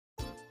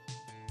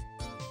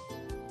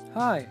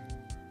Hi,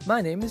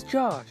 my name is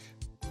Josh.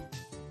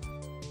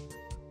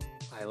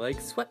 I like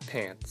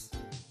sweatpants.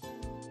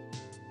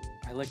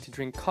 I like to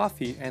drink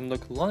coffee and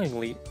look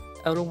longingly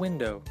out a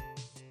window.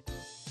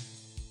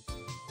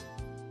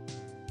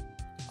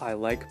 I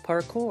like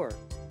parkour.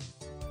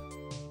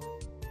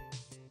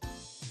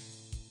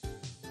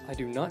 I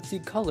do not see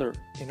color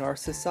in our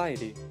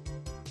society.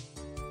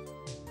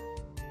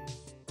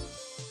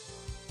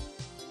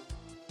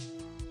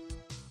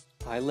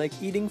 I like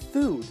eating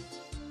food.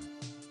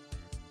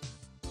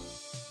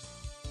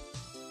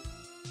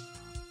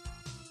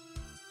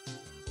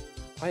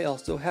 I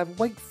also have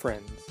white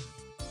friends.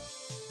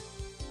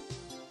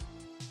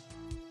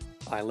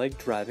 I like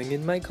driving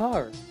in my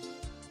car.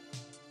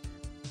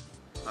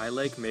 I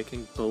like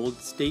making bold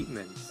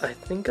statements. I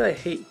think I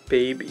hate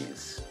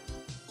babies.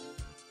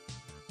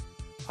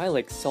 I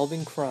like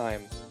solving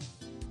crime.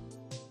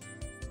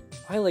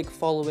 I like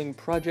following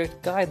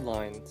project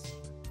guidelines.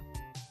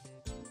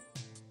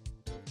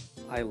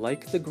 I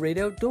like the great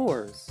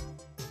outdoors.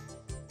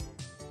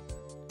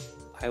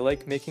 I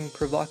like making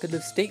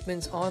provocative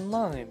statements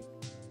online.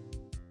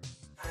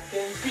 I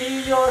can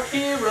be your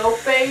hero,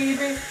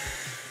 baby.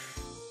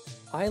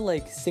 I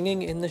like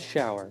singing in the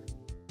shower.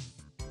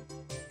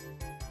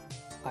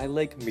 I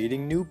like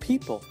meeting new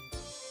people.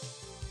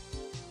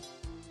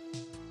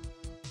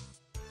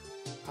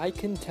 I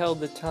can tell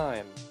the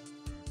time.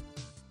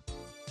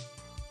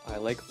 I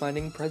like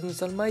finding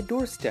presents on my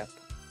doorstep.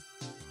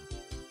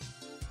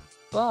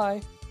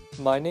 Bye.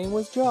 My name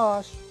was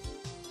Josh.